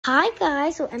Hi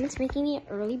guys, so Emmett's making me an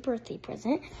early birthday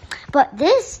present, but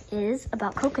this is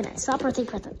about coconuts, not birthday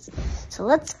presents. So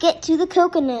let's get to the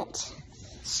coconut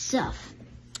stuff.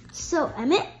 So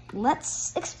Emmett,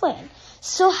 let's explain.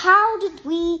 So how did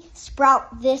we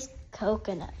sprout this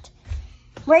coconut?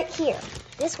 Right here,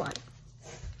 this one.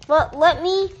 Well,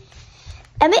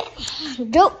 Emmett,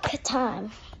 joke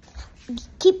time.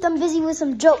 Keep them busy with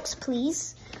some jokes,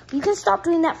 please. You can stop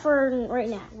doing that for right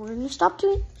now. We're gonna stop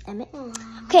doing Emmett.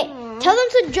 Okay, tell them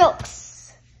some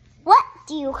jokes. What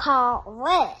do you call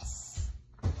this?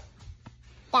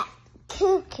 That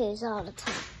cuckoos all the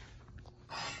time.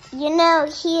 You know,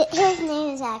 his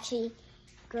name is actually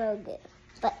Grogu,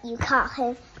 but you call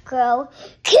him Grow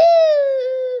Coo.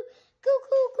 Coo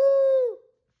coo coo.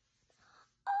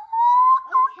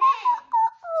 Okay.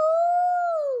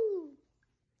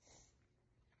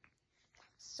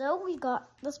 So we got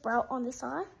the sprout on this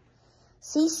side.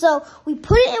 See, so we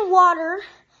put it in water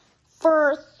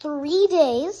for 3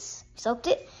 days. Soaked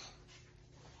it.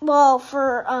 Well,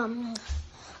 for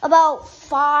about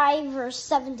 5, 6,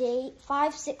 7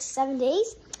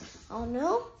 days. I don't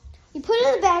know. We put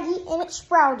it in the baggie and it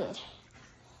sprouted.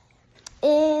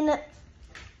 In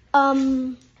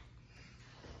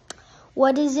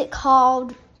what is it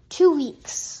called? 2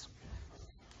 weeks.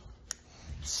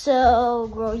 So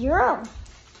grow your own.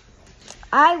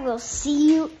 I will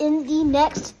see you in the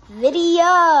next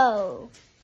video.